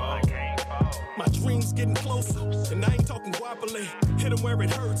can't fold. My dreams getting closer, and I ain't talking guapole. Hit them where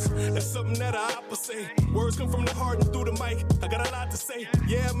it hurts, that's something that I opposite. Words come from the heart and through the mic, I got a lot to say.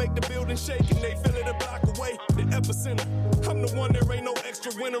 Yeah, I make the building shake and they feel it a block away. The epicenter, I'm the one, there ain't no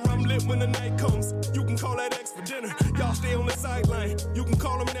extra winner. I'm lit when the night comes, you can call that X for dinner. Y'all stay on the sideline, you can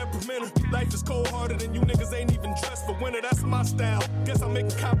call them temperamenter. Life is cold-hearted and you niggas ain't even dressed for winter. That's my style, guess I'm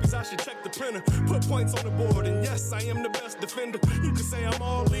making copies, I should check the printer. Put points on the board and yes, I am the best defender. You can say I'm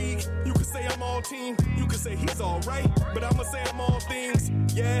all league, you can say I'm all team, you can say he's alright, but I'ma say I'm all things.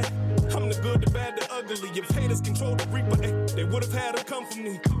 Yeah, I'm the good, the bad, the ugly. If haters control the reaper, they would've had him come for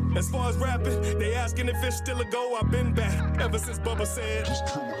me. As far as rapping, they asking if it's still a go. I've been back ever since Bubba said, just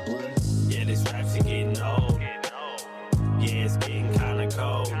come on, boy. Yeah, this rap shit getting old. Yeah, it's getting kinda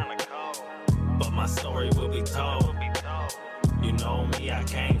cold. But my story will be told. You know me, I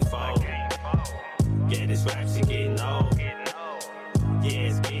can't fold. Yeah, this rap shit getting old. Yeah,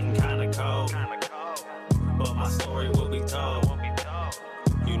 it's getting kinda cold. But my story will be told.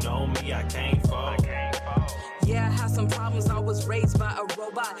 You know me, I can't fold. Yeah, I had some problems. I was raised by a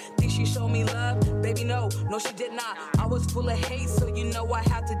robot. Think she showed me love? Baby, no, she did not. I was full of hate, so you know I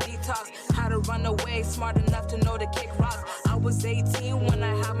had to detox. How to run away, smart enough to know to kick rocks. I was 18 when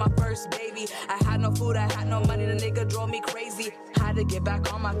I had my first baby. I had no food, I had no money, the nigga drove me crazy. Had to get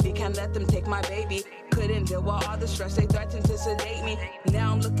back on my feet, can't let them take my baby. Couldn't deal with all the stress, they threatened to sedate me.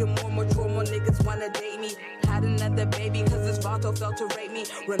 Now I'm looking more mature, more niggas wanna date me. Had another baby, cause this Vato felt to rape me.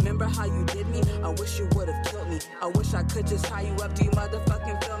 Remember how you did me? I wish you would've killed me. I wish I could just tie you up, do you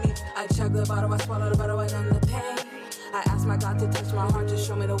motherfucking feel me? I chugged the bottle, I swallowed the bottle, and then the pain. I asked my God to touch my heart, to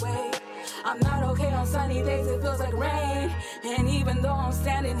show me the way. I'm not okay on sunny days, it feels like rain. And even though I'm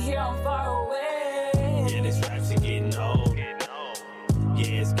standing here, I'm far away. Yeah, this rap shit getting old.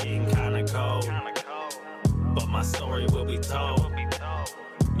 Yeah, it's getting kinda cold.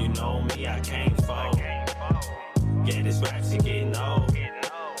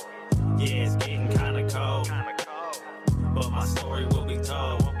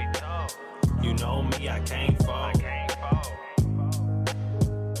 I can't fall.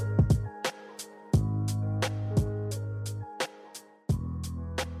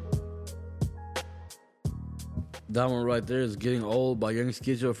 That one right there is Getting Old by Young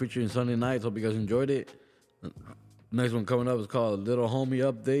Schizo featuring Sunday Nights. Hope you guys enjoyed it. Next one coming up is called Little Homie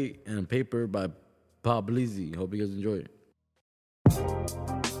Update and Paper by Pablizzi. Hope you guys enjoy it.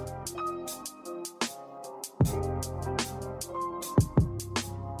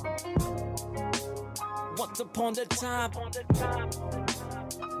 Once upon a time,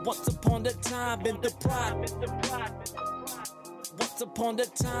 once upon a time in the pride. Once upon a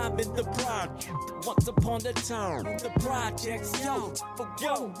time in the project. Once upon a time in the projects. Yo,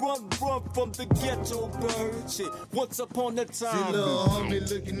 run from the ghetto bird. Shit, once upon a time. See little homie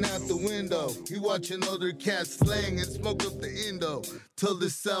looking out the window. He watching other cats slang and smoke up the Indo. Told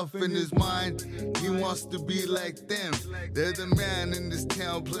himself in his mind he wants to be like them. They're the man in this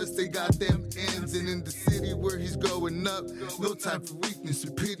town, plus they got them ends. And in the city where he's growing up, no time for weakness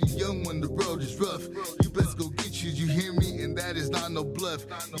or pity. Young when the road is rough. You best go get you hear me? And that is not no bluff.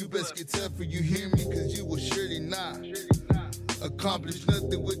 You best get tougher, you hear me? Cause you will surely not accomplish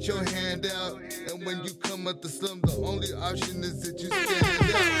nothing with your hand out. And when you come out the slum, the only option is that you stand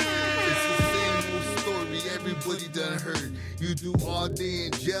out. It's the same old story everybody done heard. You do all day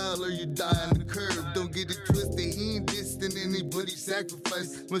in jail or you die on the curb. Don't get it twisted, he ain't distant anybody's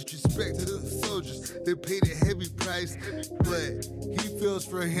sacrifice. Much respect to the soldiers, they paid a heavy price. But he feels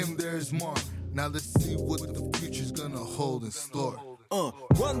for him there's more. Now let's see what the future's gonna hold in store.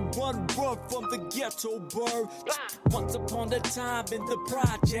 Run from the ghetto bird. Once upon a time in the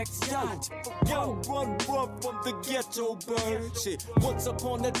projects. Yo, run from the ghetto bird. Shit, once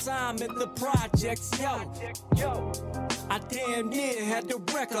upon a time in the projects. Yo, I damn near had to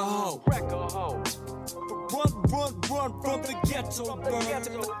wreck a hoe. Run from the ghetto bird.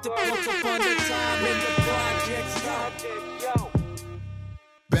 Once upon a time in the projects. Yo.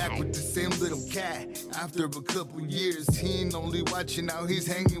 Back with the same little cat. After a couple years, he ain't only watching now, he's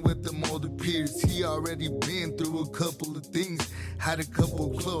hanging with them older peers. He already been through a couple of things. Had a couple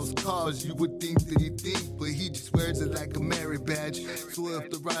close calls, you would think that he think, but he just wears it like a merit badge. So if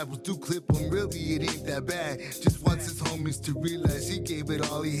the rivals do clip him, really it ain't that bad. Just wants his homies to realize he gave it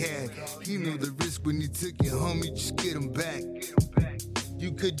all he had. He knew the risk when he took it, homie, just get him back.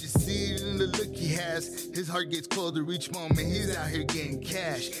 You could just see it in the look he has. His heart gets colder each moment. He's out here getting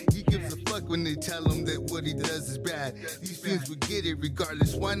cash. He gives a fuck when they tell him that what he does is bad. These fiends would get it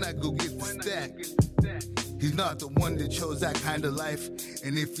regardless. Why not go get the stack? He's not the one that chose that kind of life.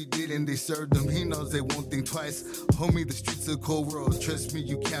 And if he didn't, they served him. He knows they won't think twice. Homie, the streets are a cold world. Trust me,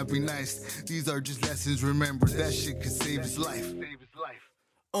 you can't be nice. These are just lessons. Remember, that shit could save his life.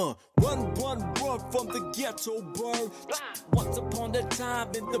 Run from the ghetto bird. Once upon a time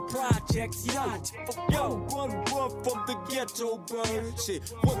in the projects. Yo, run from the ghetto bird.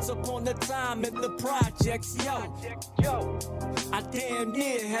 Shit, once upon a time in the projects. Yo, I damn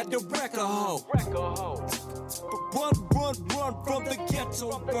near had to wreck a hoe. Run from the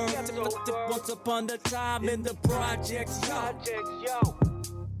ghetto bird. Once upon a time in the projects. Yo.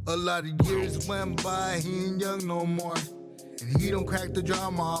 A lot of years went by, he ain't young no more. And he don't crack the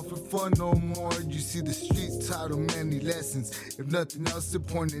drama off for fun no more. You see the streets taught him many lessons. If nothing else, it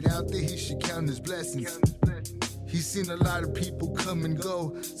pointed out that he should count his blessings. He's seen a lot of people come and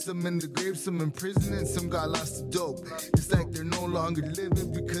go. Some in the grave, some in prison, and some got lost to dope. It's like they're no longer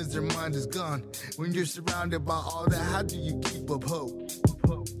living because their mind is gone. When you're surrounded by all that, how do you keep up hope?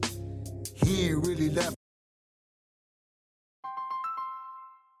 He ain't really left.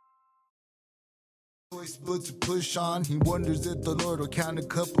 But to push on, he wonders if the Lord will count a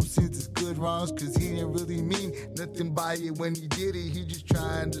couple sins as good wrongs, cause he didn't really mean nothing by it when he did it. He just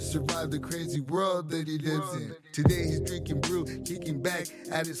trying to survive the crazy world that he lives in. Today he's drinking brew, kicking back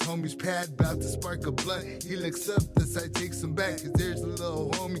at his homie's pad, about to spark a blunt. He looks up, the sight takes him back, cause there's a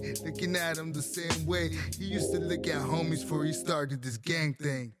little homie looking at him the same way he used to look at homies before he started this gang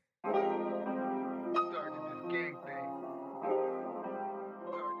thing.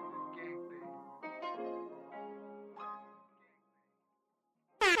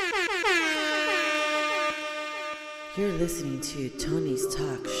 You're listening to Tony's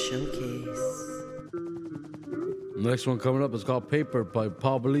Talk Showcase. Next one coming up is called Paper by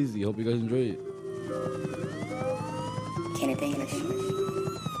Paul Bellizzi. Hope you guys enjoy it.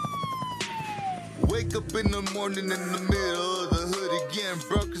 Wake up in the morning in the middle of the hood again.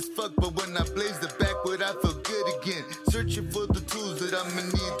 Broke as fuck, but when I blaze the backwood, I feel good again. Searching for the tools that I'ma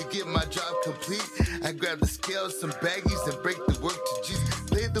need to get my job complete. I grab the scales, some baggies, and break the work to G's.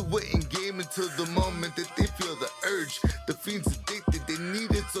 Play the waiting game until the moment that they feel the urge. The fiends addicted, they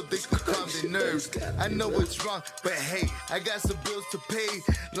need it, so they can calm their nerves. I know it's wrong, but hey, I got some bills to pay.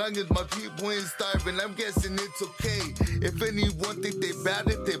 Long as my people ain't starving, I'm guessing it's okay. If anyone think they bad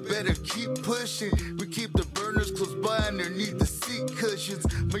it, they better keep pushing. We keep the burners close by underneath the seat cushions.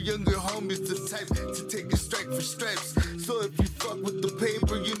 My younger homie's the type to take a strike for stripes. So if you fuck with the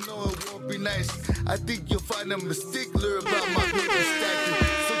paper, you know it won't be nice. I think you'll find I'm a stickler about my paper stacking.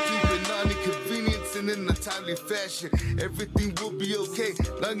 So keep it non-inconvenience and in a timely fashion. Everything will be okay,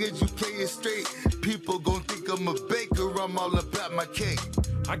 long as you play it straight. People gon' think I'm a baker, I'm all about my cake.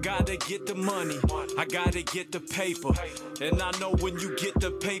 I gotta get the money, I gotta get the paper. And I know when you get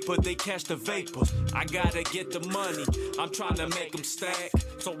the paper, they catch the vapors. I gotta get the money, I'm trying to make them stack,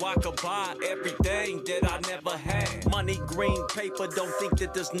 so I could buy everything that I never had. Money, green paper, don't think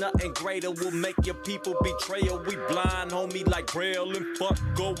that there's nothing greater. Will make your people betrayal. We blind, homie, like Braille. And fuck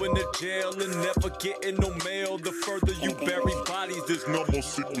going to jail and never getting no mail. The further you bury bodies, there's no more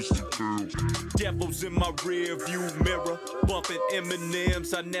secrets to tell. Devils in my rear view mirror, bumping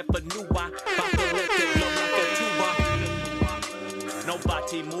M&M's. I never knew I about to let that blow like a tuba.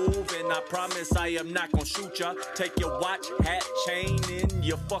 Nobody move, and I promise I am not gonna shoot ya. Take your watch, hat, chain, and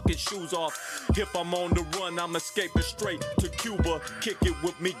your fucking shoes off. If I'm on the run, I'm escaping straight to Cuba. Kick it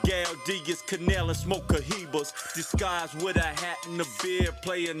with Miguel Diaz-Canel and smoke Cohibas. Disguised with a hat and a beard,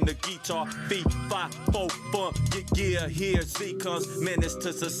 playing the guitar. V5-4 fun, get gear here. Z comes menace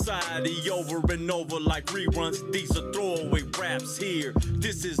to society over and over like reruns. These are throwaway raps here.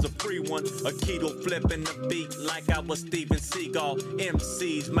 This is a free one. A keto flipping the beat like I was Steven Seagal.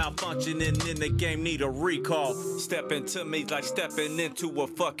 MCs malfunctioning in the game, need a recall. Stepping to me like stepping into a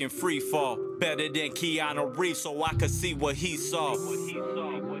fucking free fall. Better than Keanu Reeves, so I could see what he saw.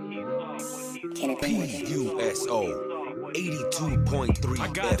 PUSO 82.3 I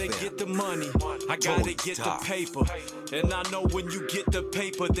gotta FM. get the money, I gotta get the paper. And I know when you get the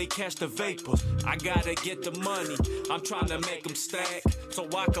paper, they catch the vapors. I gotta get the money, I'm trying to make them stack, so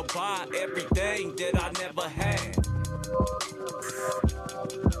I could buy everything that I never had.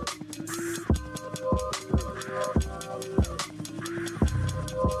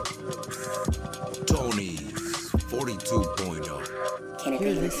 Tony's 42.0.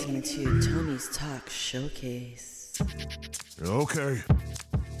 You're listening to Tony's Talk Showcase. Okay.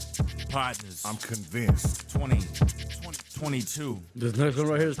 Partners. I'm convinced. 2022. This next one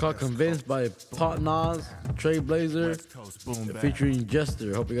right here is called Convinced by Pot Nas, Trey Blazer, featuring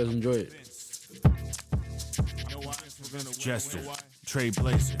Jester. Hope you guys enjoy it. Jester, Trey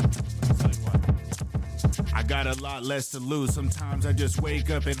Blazer. I got a lot less to lose. Sometimes I just wake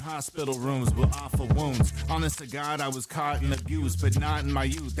up in hospital rooms with awful wounds. Honest to God, I was caught and abused, but not in my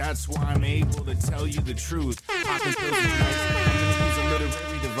youth. That's why I'm able to tell you the truth. Popping pills and nights, I'm gonna use a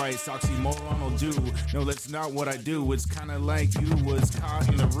literary device. Oxymoron will do. No, that's not what I do. It's kinda like you was caught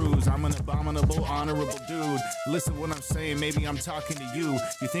in a ruse. I'm an abominable, honorable dude. Listen what I'm saying, maybe I'm talking to you.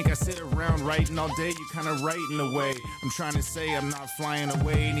 You think I sit around writing all day? You kinda writing away. I'm trying to say I'm not flying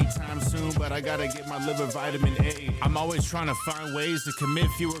away anytime soon, but I gotta get my liver vitamin A. I'm always trying to find ways to commit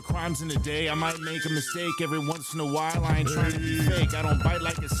fewer crimes in a day. I might make a mistake every once in a while. I ain't trying to be fake. I don't bite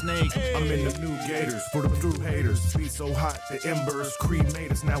like a snake. I'm in the new Gators for the true haters. Speed so hot, the embers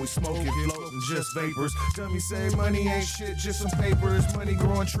cremate us. Now we smoking, floating, just vapors. Dummy say money ain't shit, just some papers. Money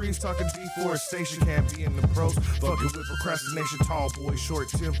growing trees, talking deforestation. Can't be in the pros. Fucking with procrastination. Tall boy, short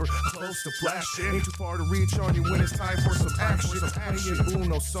temper, close to flash. Ain't too far to reach on you when it's time for some action. Playing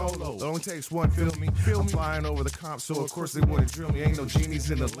Uno solo. It only takes one, feel me? I'm flying over the comp, so of course they wouldn't drill me. Ain't no genies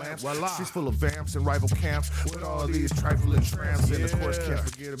in the lamps. She's full of vamps and rival camps with all these trifling tramps. And of course, can't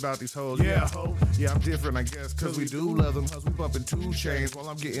forget about these hoes. Yeah, I'm different, I guess, cause we do love them. Cause we bumping 2 chains while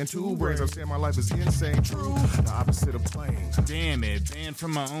I'm getting 2 brains. I'm saying my life is insane. True, the opposite of plain. Damn it, banned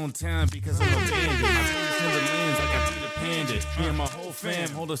from my own town because I'm a bandit. My fingers never lands like I Peter Panned it. Me and my whole fam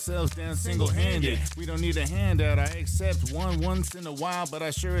hold ourselves down single-handed. We don't need a handout, I accept one once in a while, but I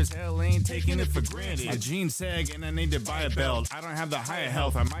sure as hell ain't taking it for granted. My jeans sag and I need to buy a belt. I don't have the higher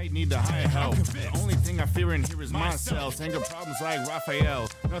health, I might need the higher help. The only thing I fear in here is myself. Anger problems like Raphael.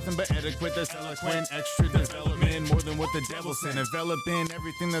 Nothing but etiquette that's eloquent. Extra development, more than what the devil sent. Enveloping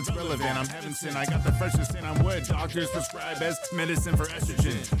everything that's relevant. I'm heaven sent, I got the freshest in. I'm what doctors prescribe as medicine for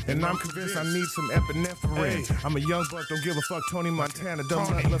estrogen. And I'm convinced I need some epinephrine. I'm a young buck, don't give a fuck, Tony Montana. Santana, dumb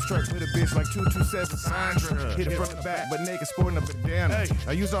nut, love struck with a bitch like 227 Sandra. Hit it from the back, but naked, sporting a bandana.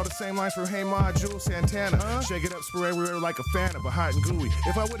 I used all the same lines from Hey Ma, Jules Santana. Shake it up, spray everywhere like a Fanta, but hot and gooey.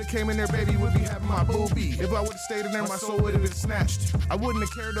 If I would've came in there, baby, would be having my booby. If I would've stayed in there, my soul would've been snatched. I wouldn't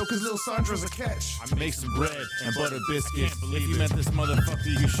have cared though, cause little Sandra's a catch. I make some bread and butter biscuits. If you met this motherfucker,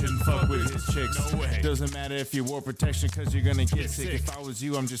 you shouldn't fuck with his chicks. No way. Doesn't matter if you wore protection, cause you're gonna get sick. If I was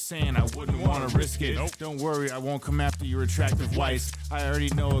you, I'm just saying I wouldn't wanna risk it. Don't worry, I won't come after your attractive wife. I already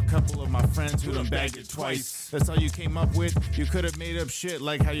know a couple of my friends who done bagged it twice. That's all you came up with? You could've made up shit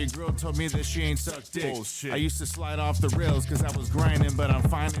like how your girl told me that she ain't sucked dick. Bullshit. I used to slide off the rails cause I was grinding, but I'm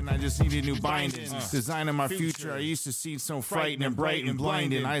finding I just needed new bindings. Designing my future, I used to see so frightening, bright and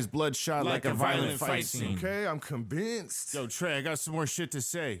blinding. Eyes bloodshot like a violent fight scene. Okay, I'm convinced. Yo, Trey, I got some more shit to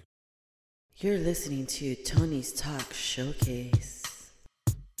say. You're listening to Tony's Talk Showcase.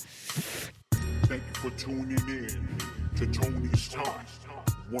 Thank you for tuning in to Tony's Talk,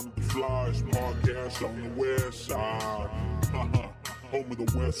 one of the flyest podcasts on the west side. Home of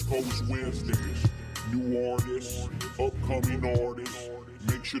the West Coast Wednesdays. New artists, upcoming artists.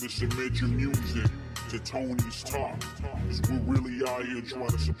 Make sure to submit your music to Tony's Talk, because we're really out here trying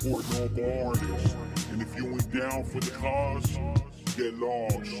to support local artists. And if you ain't down for the cause, get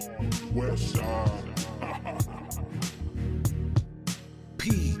lost. West side.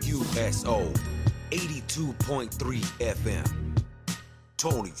 PUSO 82.3 FM.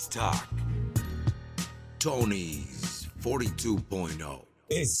 Tony's Talk. Tony's 42.0.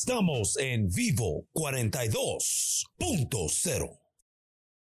 Estamos en vivo 42.0.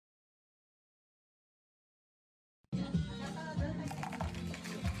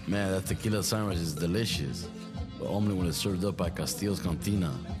 Man, that tequila sandwich is delicious, but only when it's served up by Castillo's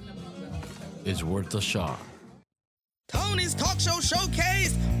Cantina. It's worth a shot. Tony's Talk Show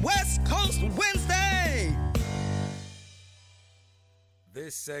Showcase, West Coast Wednesday.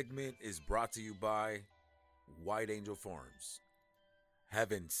 This segment is brought to you by White Angel Farms.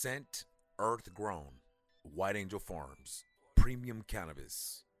 Heaven sent, earth grown. White Angel Farms. Premium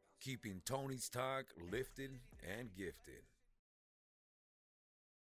cannabis. Keeping Tony's Talk lifted and gifted.